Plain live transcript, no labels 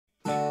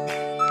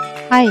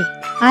Hi,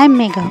 I'm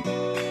Megha.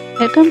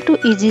 Welcome to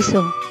Easy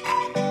Sew.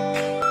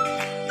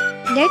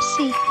 Let's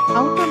see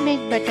how to make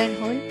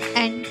buttonhole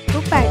and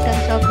two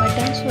patterns of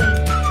button sewing.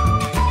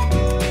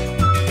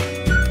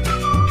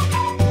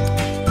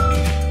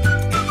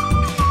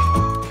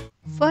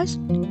 First,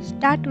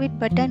 start with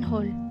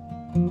buttonhole.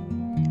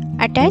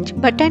 Attach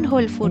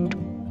buttonhole foot.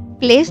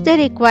 Place the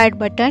required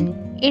button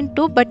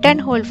into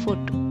buttonhole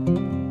foot.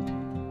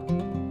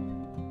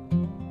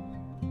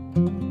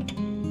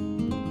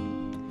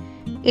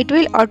 It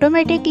will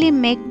automatically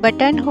make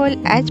buttonhole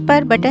as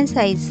per button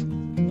size.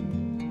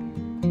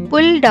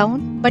 Pull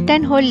down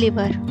buttonhole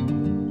lever.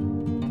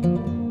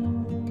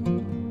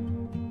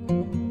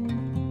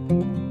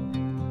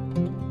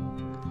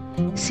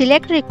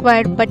 Select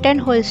required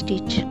buttonhole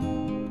stitch.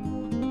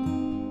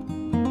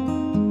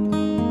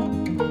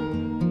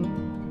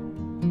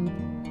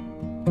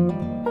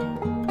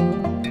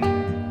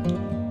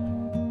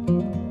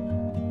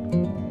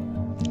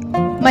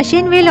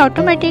 Machine will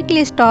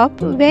automatically stop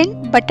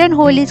when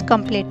buttonhole is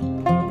complete.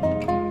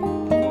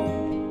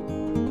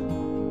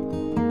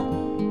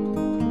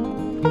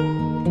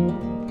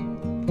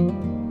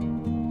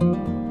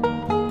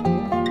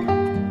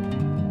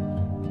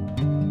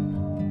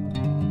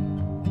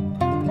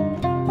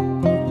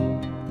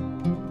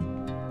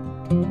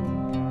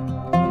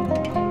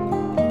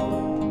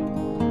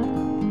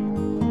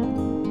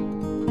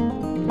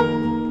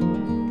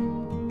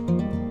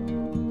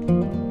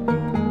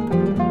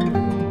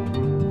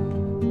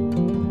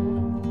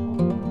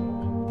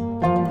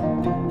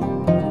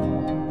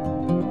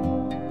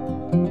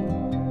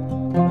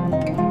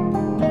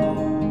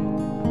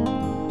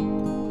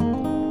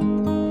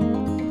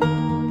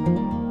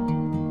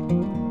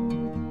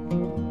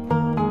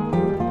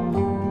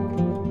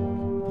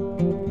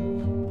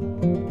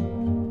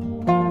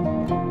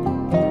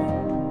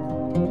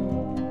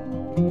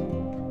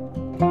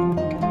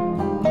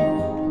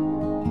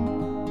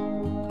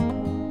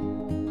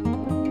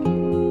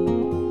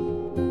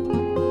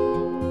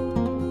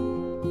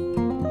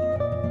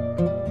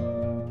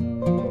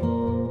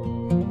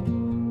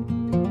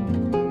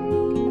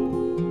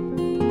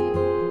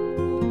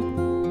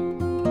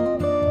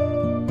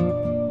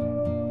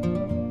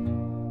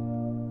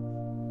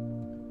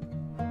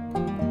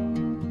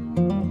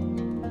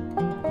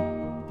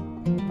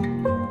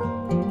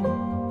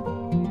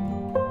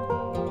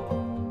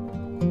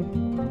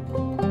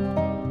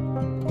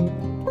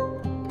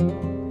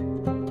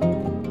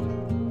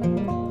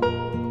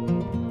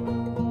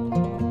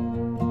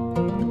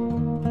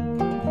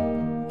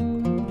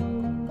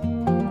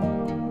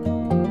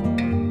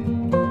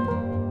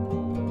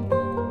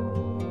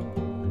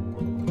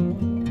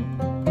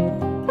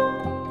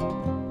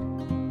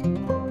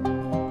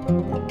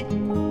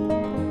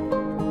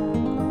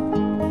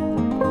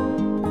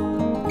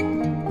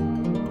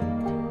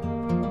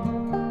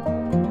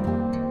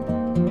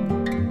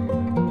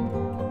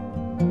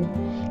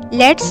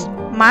 Let's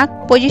mark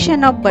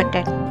position of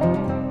button.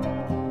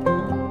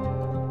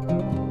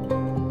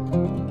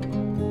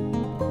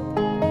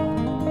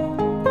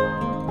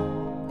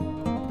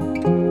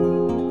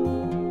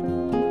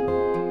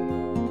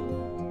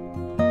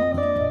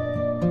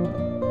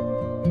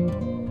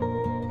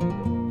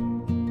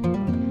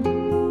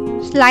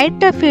 Slide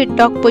the feed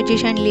dog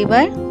position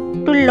lever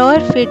to lower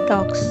feed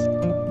dogs.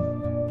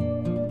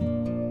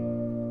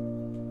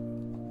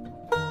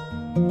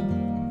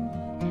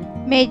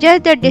 Measure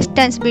the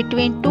distance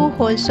between two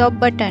holes of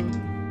button.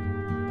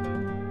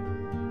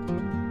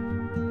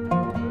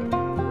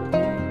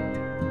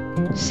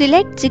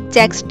 Select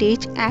zigzag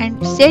stitch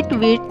and set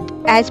width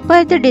as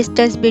per the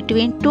distance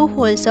between two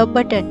holes of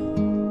button.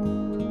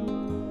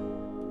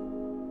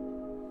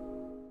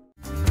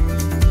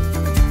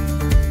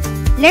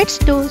 Let's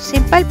do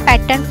simple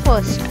pattern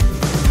first.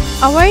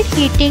 Avoid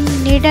hitting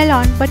needle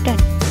on button.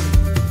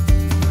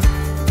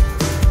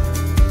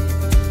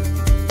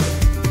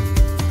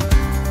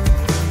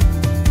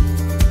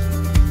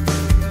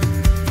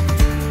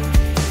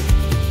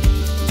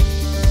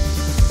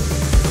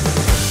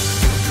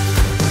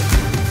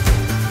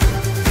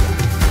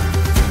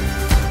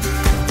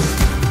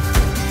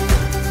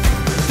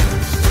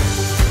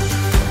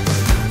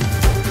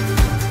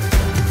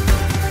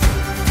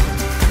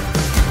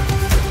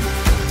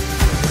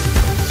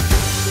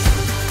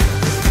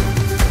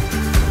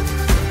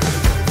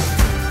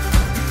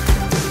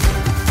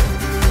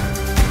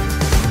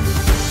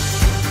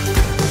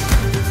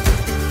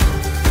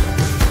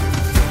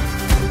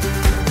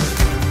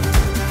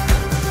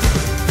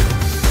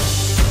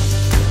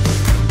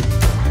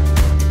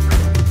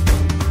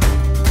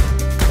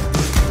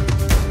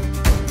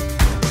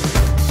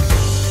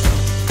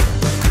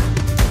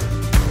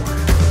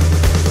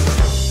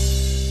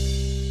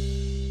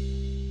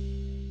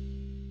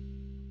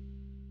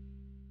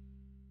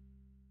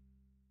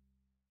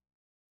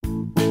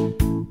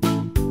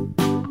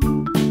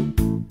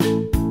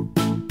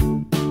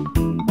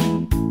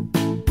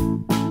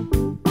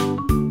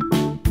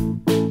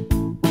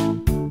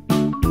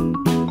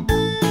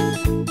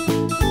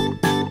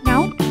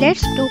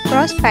 Let's do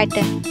cross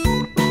pattern.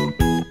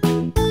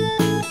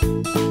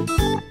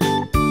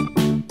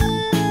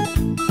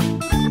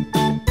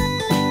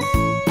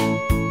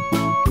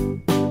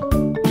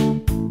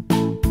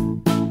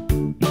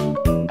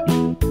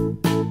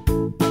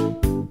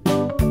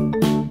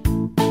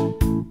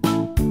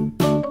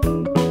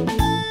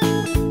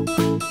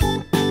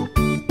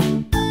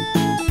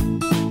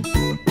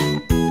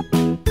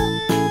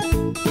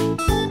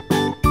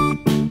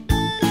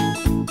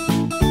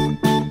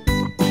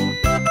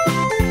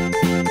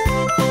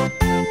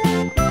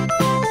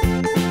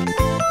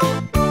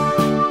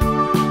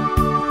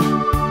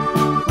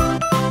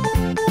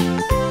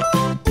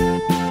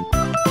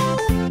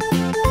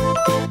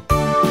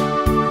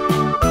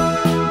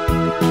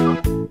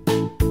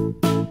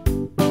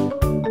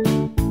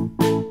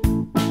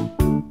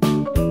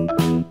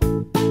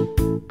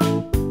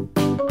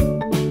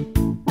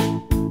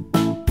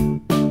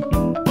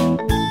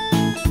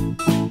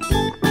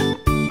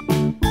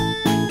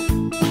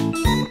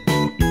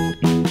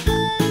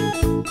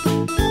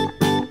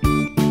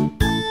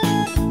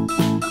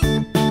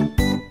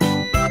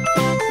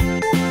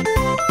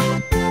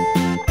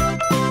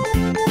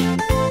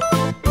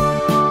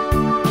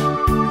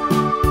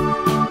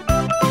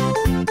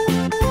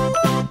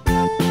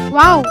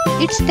 Wow,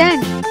 it's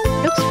done.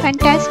 Looks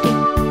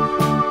fantastic.